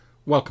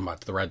Welcome back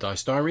to the Red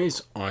Dice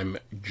Diaries. I'm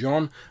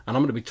John, and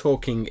I'm going to be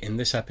talking in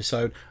this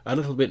episode a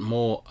little bit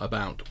more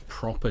about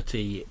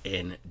property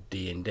in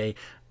D&D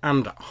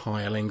and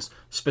hirelings,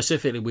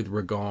 specifically with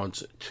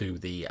regards to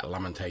the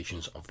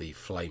Lamentations of the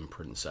Flame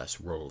Princess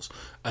rules.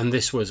 And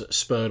this was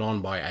spurred on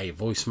by a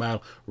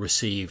voicemail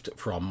received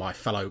from my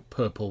fellow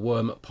Purple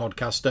Worm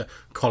podcaster,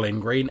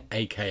 Colin Green,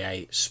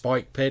 aka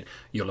Spike Pit.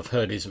 You'll have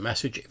heard his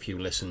message if you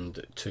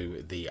listened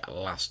to the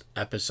last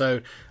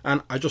episode,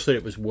 and I just thought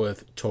it was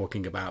worth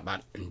talking about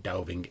that and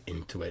delving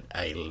into it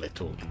a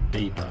little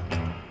deeper.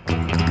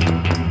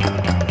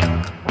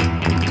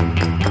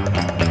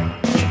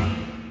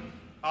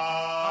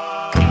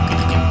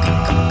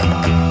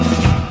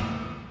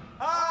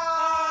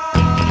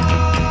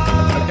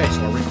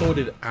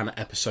 Recorded an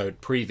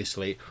episode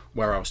previously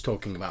where I was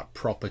talking about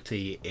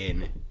property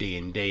in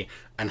D&D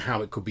and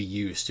how it could be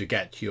used to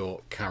get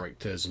your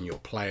characters and your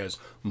players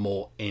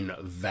more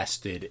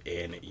invested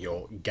in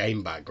your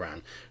game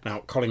background. Now,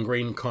 Colin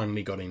Green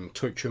kindly got in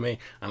touch with me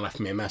and left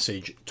me a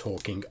message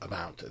talking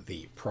about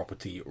the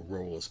property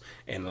rules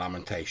in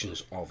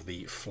Lamentations of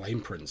the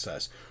Flame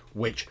Princess,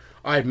 which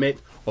I admit,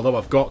 although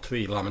I've got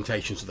the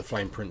Lamentations of the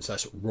Flame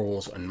Princess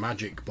rules and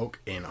magic book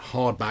in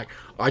hardback,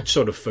 I'd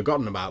sort of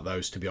forgotten about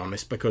those, to be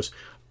honest, because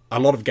a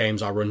lot of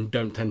games I run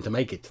don't tend to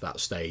make it to that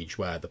stage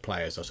where the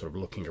players are sort of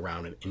looking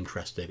around and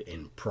interested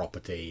in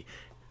property.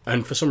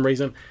 And for some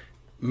reason,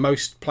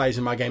 most players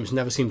in my games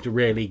never seem to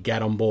really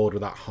get on board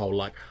with that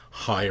whole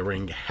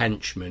hiring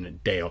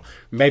henchmen deal.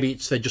 Maybe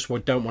it's they just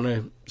don't want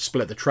to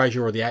split the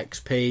treasure or the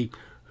XP.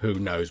 Who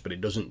knows, but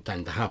it doesn't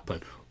tend to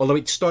happen. Although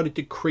it started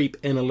to creep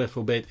in a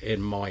little bit in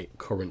my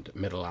current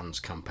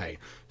Middlelands campaign.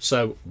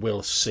 So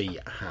we'll see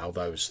how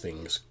those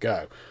things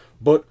go.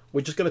 But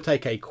we're just going to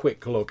take a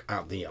quick look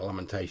at the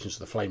Lamentations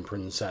of the Flame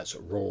Princess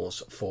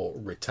rules for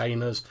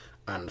retainers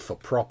and for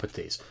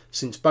properties,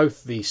 since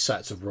both these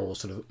sets of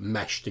rules sort of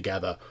mesh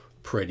together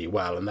pretty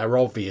well, and they're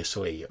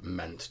obviously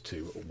meant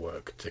to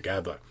work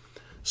together.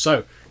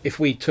 So, if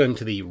we turn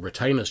to the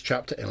Retainers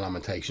chapter in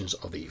Lamentations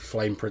of the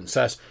Flame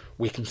Princess,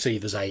 we can see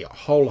there's a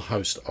whole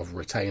host of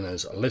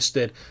retainers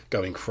listed,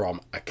 going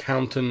from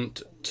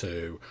accountant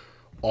to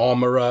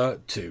armourer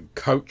to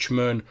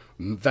coachman,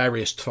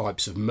 various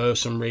types of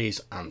mercenaries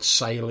and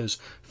sailors,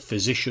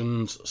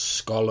 physicians,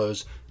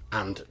 scholars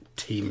and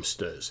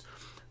teamsters.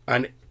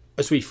 And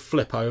as we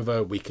flip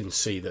over, we can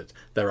see that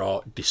there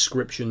are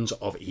descriptions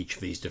of each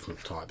of these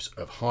different types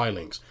of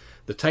hirelings.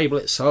 The table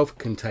itself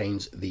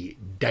contains the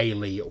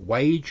daily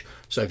wage,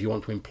 so if you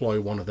want to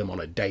employ one of them on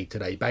a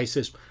day-to-day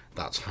basis,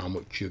 that's how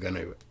much you're going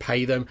to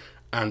pay them.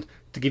 And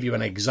to give you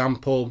an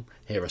example,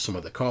 here are some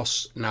of the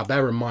costs. Now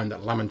bear in mind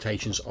that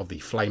Lamentations of the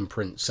Flame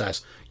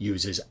Princess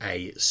uses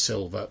a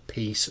silver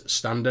piece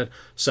standard,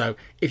 so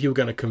if you were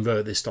going to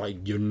convert this to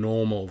your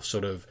normal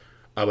sort of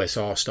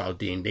OSR style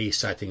D&D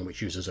setting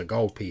which uses a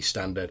gold piece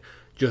standard,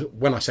 just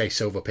when I say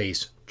silver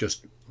piece,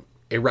 just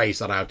erase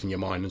that out in your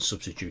mind and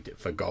substitute it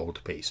for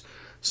gold piece.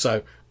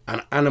 So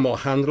an animal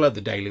handler, the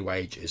daily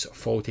wage is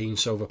 14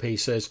 silver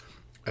pieces.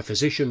 A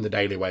physician, the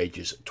daily wage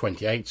is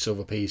 28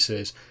 silver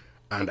pieces.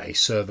 And a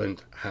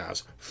servant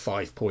has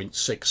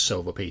 5.6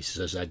 silver pieces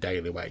as their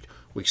daily wage,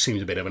 which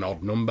seems a bit of an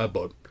odd number,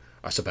 but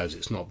I suppose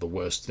it's not the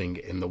worst thing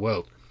in the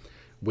world.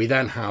 We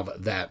then have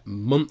their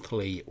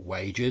monthly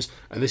wages,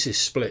 and this is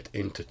split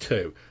into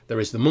two.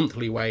 There is the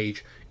monthly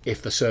wage if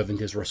the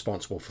servant is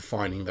responsible for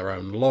finding their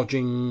own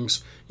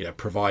lodgings,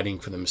 providing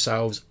for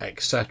themselves,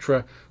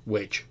 etc.,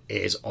 which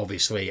is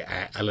obviously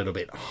a little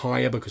bit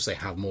higher because they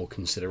have more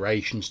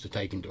considerations to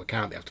take into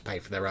account. They have to pay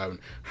for their own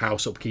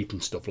house upkeep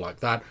and stuff like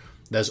that.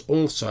 There's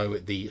also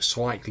the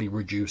slightly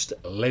reduced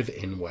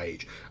live-in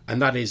wage,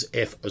 and that is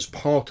if, as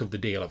part of the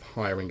deal of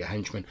hiring a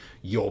henchman,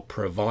 you're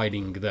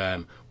providing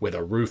them with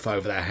a roof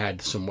over their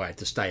head, somewhere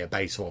to stay, a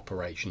base of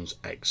operations,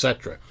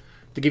 etc.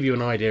 To give you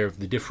an idea of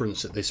the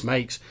difference that this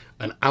makes,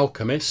 an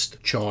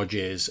alchemist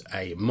charges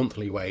a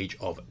monthly wage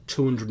of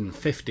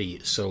 250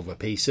 silver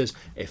pieces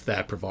if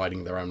they're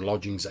providing their own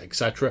lodgings,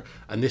 etc.,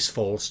 and this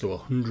falls to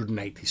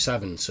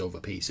 187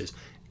 silver pieces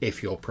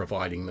if you're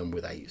providing them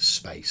with a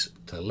space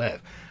to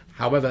live.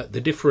 However, the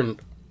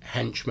different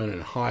henchmen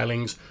and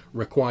hirelings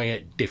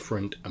require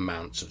different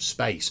amounts of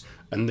space,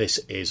 and this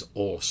is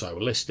also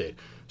listed.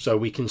 So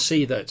we can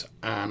see that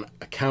an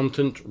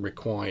accountant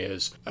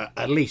requires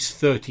at least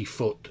 30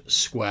 foot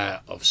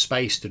square of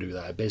space to do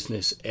their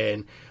business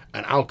in.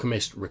 An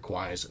alchemist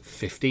requires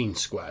 15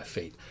 square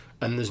feet.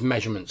 And there's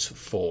measurements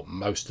for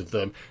most of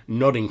them,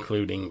 not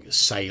including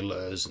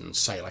sailors and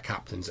sailor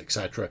captains,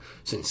 etc.,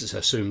 since it's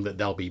assumed that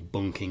they'll be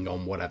bunking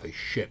on whatever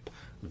ship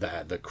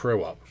they're the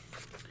crew of.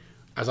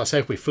 As I say,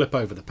 if we flip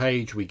over the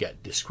page, we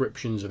get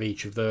descriptions of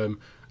each of them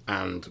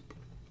and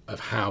of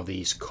how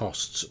these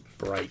costs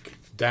break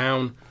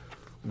down.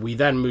 We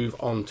then move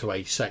on to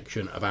a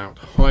section about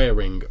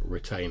hiring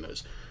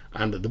retainers.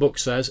 And the book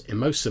says, in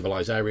most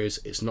civilized areas,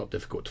 it's not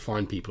difficult to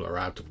find people who are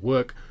out of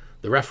work.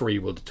 The referee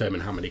will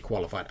determine how many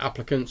qualified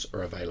applicants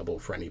are available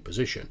for any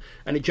position,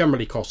 and it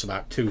generally costs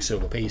about 2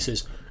 silver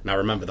pieces. Now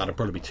remember, that'll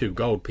probably be 2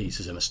 gold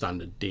pieces in a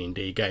standard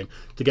D&D game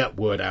to get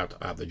word out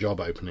at the job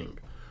opening.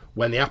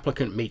 When the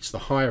applicant meets the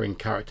hiring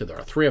character, there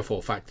are 3 or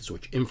 4 factors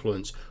which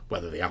influence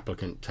whether the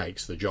applicant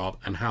takes the job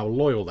and how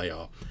loyal they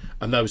are.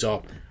 And those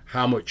are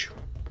how much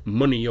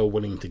money you're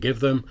willing to give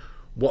them,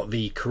 what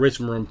the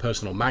charisma and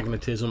personal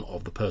magnetism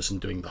of the person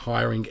doing the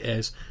hiring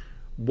is,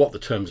 what the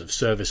terms of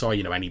service are,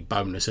 any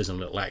bonuses and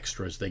little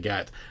extras they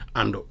get,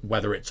 and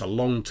whether it's a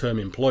long-term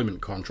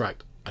employment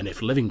contract and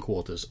if living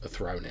quarters are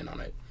thrown in on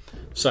it.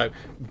 So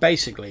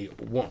basically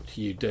what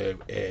you do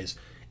is,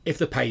 if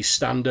the pay's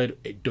standard,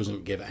 it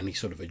doesn't give any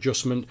sort of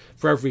adjustment.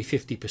 For every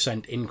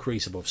 50%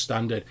 increase above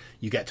standard,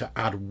 you get to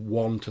add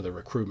 1 to the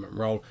recruitment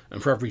roll,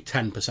 and for every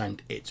 10%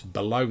 it's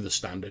below the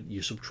standard,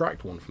 you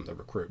subtract 1 from the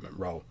recruitment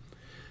roll.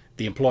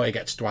 The employer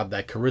gets to add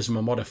their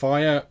charisma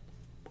modifier,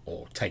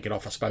 or take it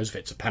off, I suppose, if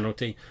it's a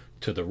penalty,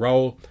 to the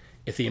roll.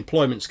 If the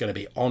employment's going to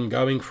be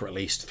ongoing for at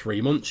least 3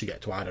 months, you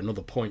get to add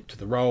another point to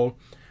the roll.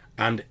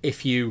 And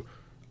if you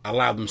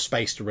allow them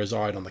space to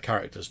reside on the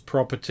character's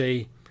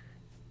property,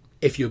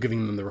 if you're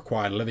giving them the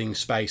required living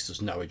space,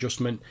 there's no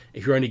adjustment.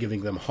 If you're only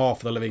giving them half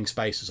of the living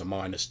space, there's a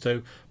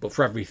 -2. But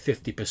for every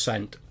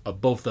 50%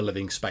 above the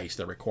living space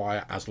they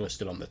require, as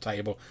listed on the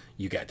table,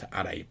 you get to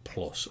add a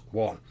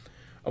 +1.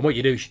 And what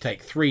you do is you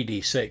take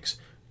 3d6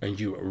 and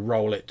you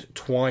roll it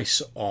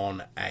twice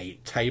on a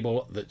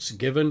table that's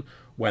given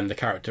when the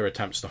character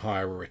attempts to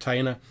hire a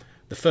retainer.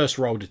 The first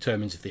roll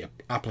determines if the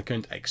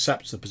applicant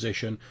accepts the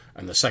position,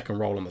 and the second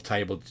roll on the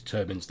table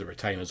determines the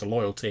retainer's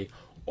loyalty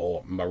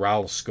or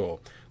morale score.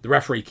 The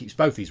referee keeps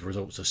both these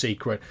results a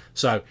secret,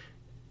 so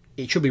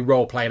it should be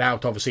role played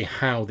out, obviously,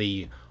 how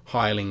the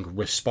hireling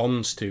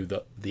responds to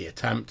the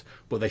attempt,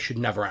 but they should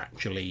never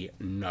actually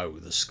know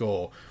the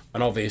score.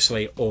 And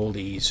obviously all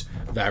these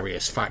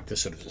various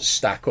factors sort of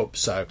stack up,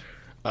 so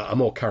a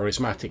more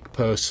charismatic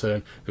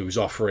person who's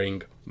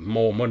offering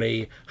more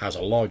money, has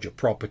a larger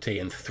property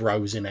and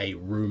throws in a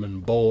room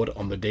and board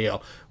on the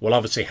deal will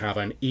obviously have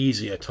an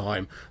easier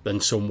time than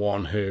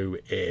someone who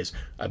is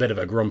a bit of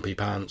a grumpy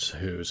pants,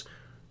 who's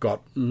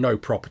got no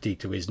property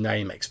to his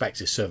name, expects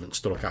his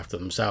servants to look after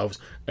themselves,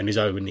 and is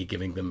only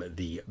giving them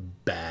the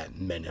bare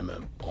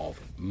minimum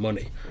of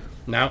money.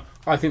 Now,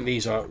 I think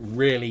these are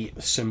really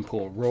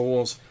simple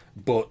rules,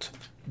 but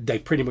they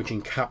pretty much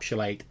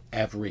encapsulate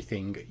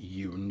everything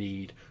you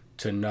need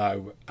to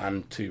know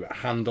and to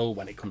handle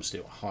when it comes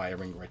to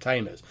hiring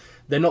retainers.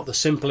 They're not the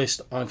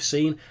simplest I've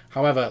seen,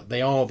 however,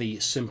 they are the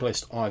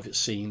simplest I've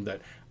seen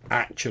that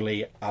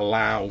actually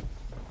allow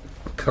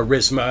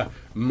charisma,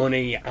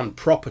 money and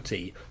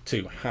property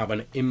to have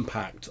an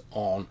impact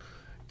on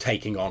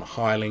taking on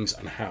hirelings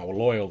and how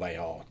loyal they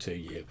are to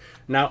you.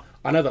 Now,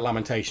 I know that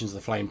Lamentations of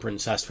the Flame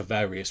Princess, for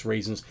various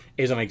reasons,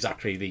 isn't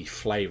exactly the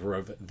flavour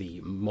of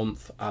the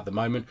month at the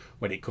moment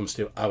when it comes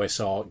to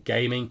OSR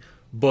gaming,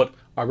 but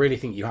I really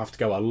think you have to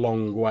go a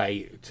long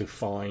way to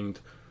find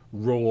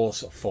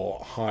rules for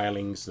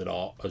hirelings that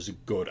are as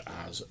good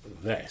as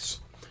this.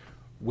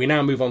 We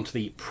now move on to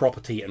the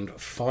property and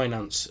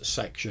finance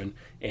section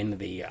in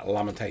the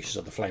Lamentations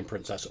of the Flame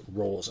Princess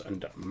Rules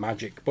and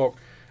Magic book.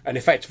 And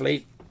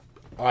effectively,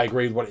 I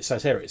agree with what it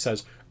says here. It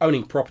says,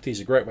 owning property is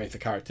a great way for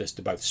characters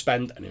to both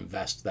spend and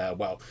invest their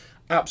wealth.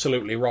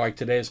 Absolutely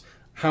right it is.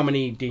 How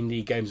many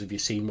D&D games have you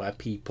seen where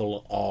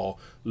people are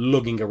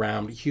lugging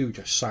around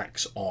huge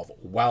sacks of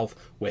wealth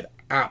with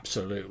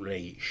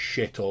absolutely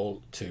shit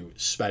all to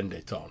spend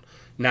it on?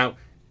 Now,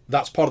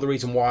 that's part of the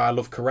reason why I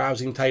love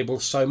carousing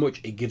tables so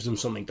much. It gives them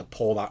something to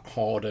pour that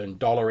hard-earned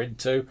dollar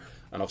into,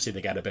 and obviously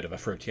they get a bit of a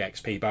fruity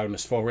XP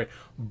bonus for it.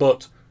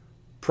 But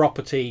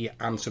property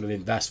and sort of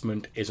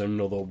investment is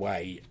another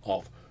way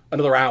of,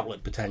 another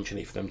outlet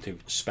potentially for them to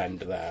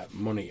spend their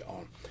money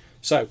on.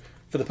 So,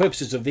 for the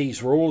purposes of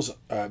these rules,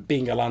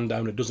 being a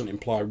landowner doesn't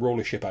imply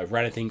rulership over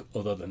anything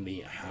other than the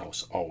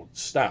household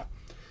staff.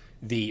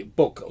 The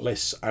book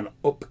lists an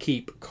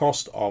upkeep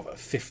cost of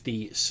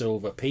 50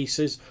 silver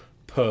pieces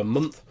per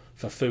month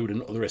for food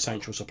and other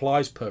essential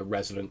supplies per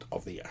resident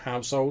of the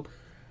household.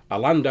 A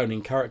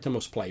landowning character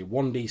must pay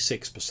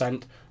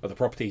 1d6% of the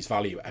property's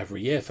value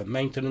every year for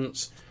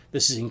maintenance.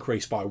 This is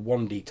increased by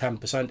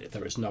 1d10% if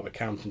there is no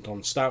accountant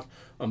on staff,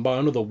 and by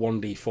another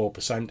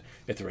 1d4%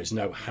 if there is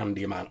no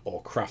handyman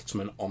or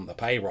craftsman on the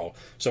payroll.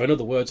 So in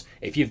other words,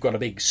 if you've got a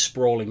big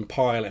sprawling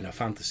pile in a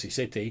fantasy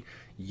city,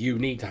 you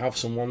need to have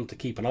someone to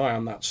keep an eye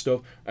on that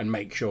stuff and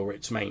make sure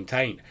it's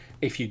maintained.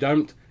 If you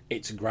don't,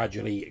 it's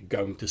gradually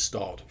going to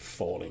start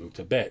falling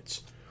to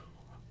bits.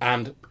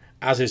 And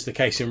as is the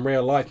case in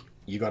real life,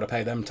 you got to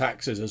pay them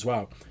taxes as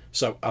well.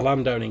 So a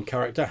landowning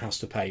character has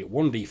to pay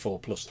 1d4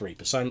 plus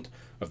 3%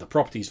 of the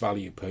property's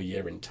value per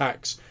year in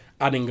tax,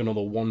 adding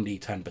another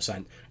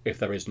 1d10% if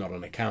there is not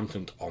an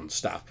accountant on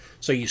staff.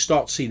 So you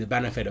start to see the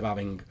benefit of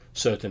having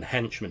certain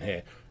henchmen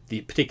here,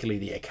 particularly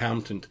the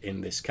accountant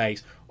in this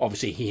case.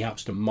 Obviously he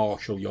has to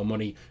marshal your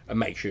money and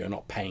make sure you're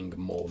not paying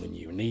more than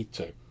you need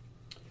to.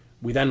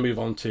 We then move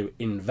on to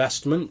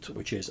investment,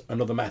 which is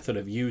another method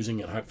of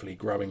using and hopefully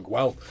growing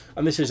wealth.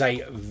 And this is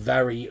a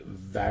very,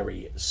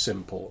 very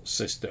simple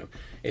system.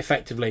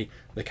 Effectively,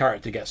 the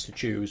character gets to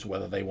choose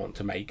whether they want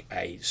to make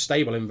a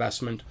stable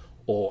investment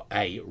or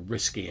a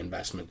risky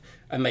investment,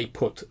 and they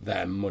put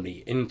their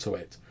money into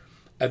it.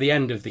 At the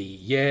end of the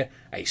year,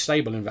 a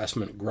stable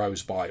investment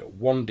grows by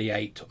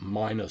 1d8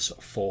 minus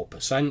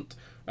 4%,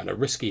 and a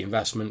risky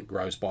investment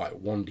grows by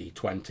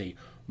 1d20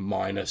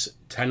 minus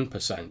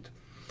 10%.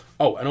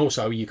 Oh, and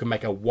also you can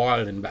make a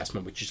wild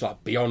investment, which is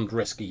like beyond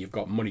risky. You've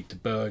got money to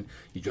burn.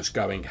 You're just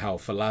going hell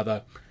for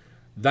leather.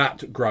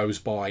 That grows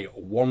by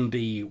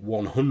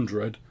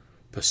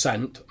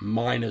 1d100%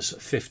 minus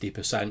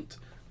 50%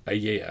 a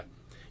year.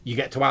 You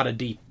get to add a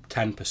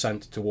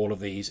d10% to all of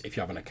these if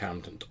you have an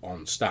accountant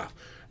on staff.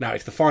 Now,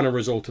 if the final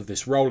result of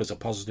this roll is a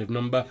positive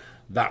number,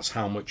 that's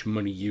how much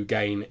money you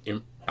gain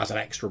as an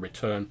extra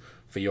return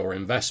for your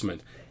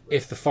investment.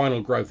 If the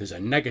final growth is a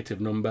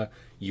negative number,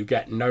 you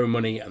get no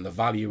money and the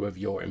value of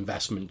your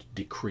investment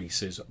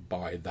decreases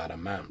by that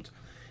amount.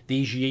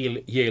 These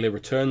yearly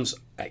returns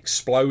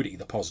explode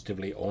either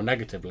positively or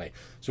negatively.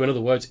 So in other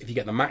words, if you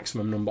get the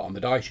maximum number on the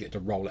dice, you get to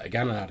roll it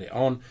again and add it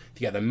on.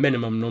 If you get the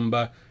minimum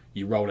number,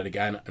 you roll it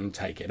again and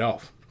take it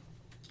off.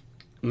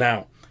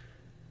 Now,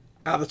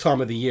 at the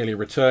time of the yearly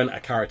return, a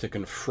character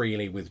can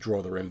freely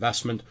withdraw their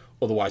investment,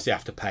 otherwise they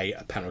have to pay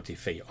a penalty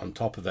fee on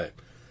top of it.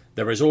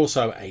 There is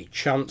also a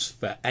chance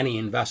for any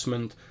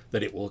investment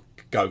that it will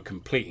go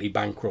completely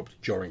bankrupt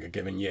during a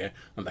given year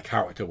and the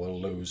character will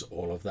lose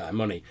all of their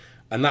money.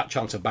 And that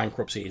chance of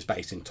bankruptcy is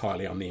based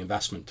entirely on the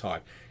investment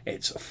type.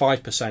 It's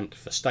 5%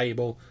 for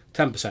stable,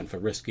 10% for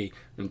risky,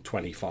 and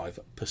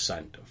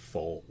 25%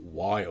 for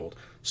wild.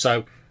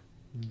 So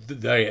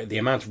the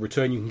amount of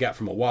return you can get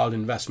from a wild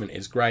investment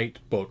is great,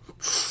 but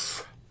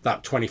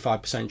that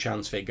 25%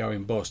 chance of it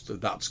going bust,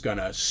 that's going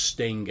to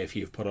sting if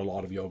you've put a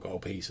lot of your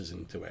gold pieces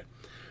into it.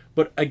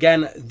 But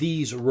again,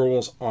 these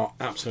rules are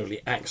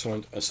absolutely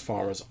excellent as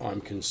far as I'm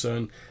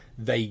concerned.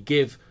 They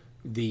give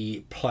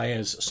the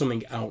players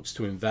something else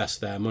to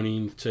invest their money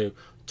into,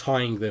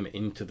 tying them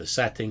into the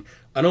setting.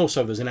 And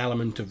also there's an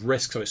element of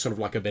risk, so it's sort of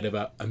like a bit of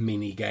a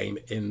mini game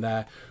in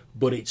there.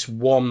 But it's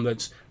one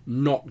that's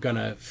not going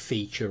to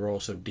feature or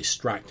also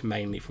distract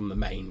mainly from the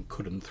main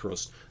cut and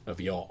thrust of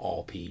your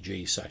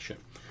RPG session.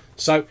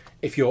 So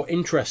if you're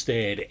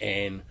interested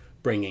in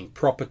bringing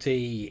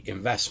property,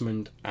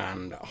 investment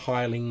and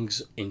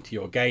hirelings into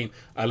your game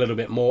a little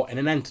bit more in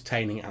an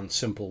entertaining and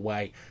simple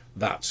way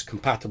that's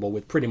compatible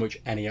with pretty much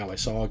any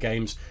OSR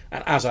games,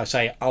 and as I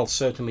say, I'll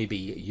certainly be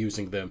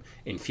using them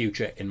in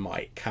future in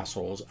my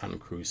Castles and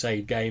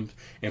Crusade games.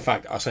 In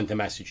fact, I sent a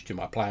message to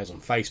my players on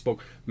Facebook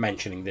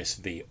mentioning this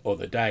the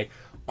other day.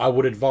 I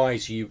would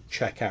advise you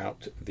check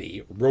out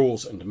the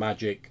Rules and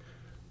Magic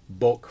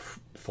book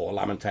for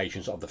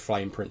Lamentations of the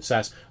Flame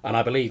Princess, and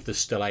I believe there's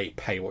still a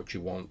pay what you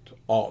want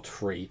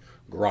art-free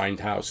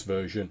Grindhouse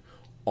version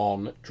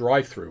on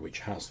drive-through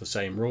which has the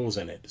same rules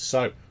in it.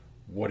 So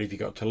what have you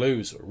got to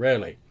lose,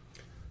 really?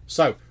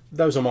 So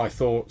those are my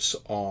thoughts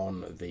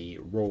on the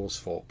rules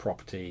for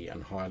property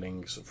and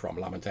hirelings from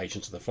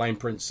Lamentations of the Flame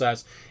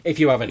Princess. If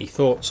you have any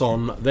thoughts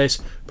on this,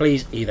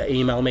 please either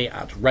email me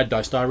at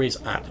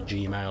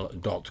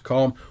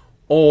reddicediaries@gmail.com,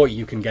 or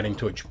you can get in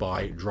touch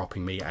by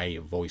dropping me a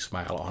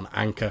voicemail on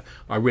Anchor.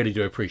 I really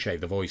do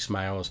appreciate the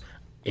voicemails.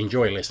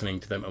 Enjoy listening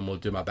to them and will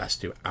do my best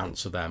to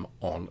answer them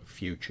on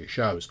future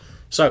shows.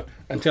 So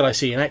until I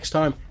see you next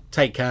time,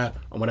 take care,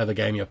 and whatever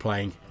game you're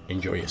playing,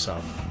 enjoy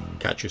yourself.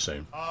 Catch you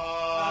soon.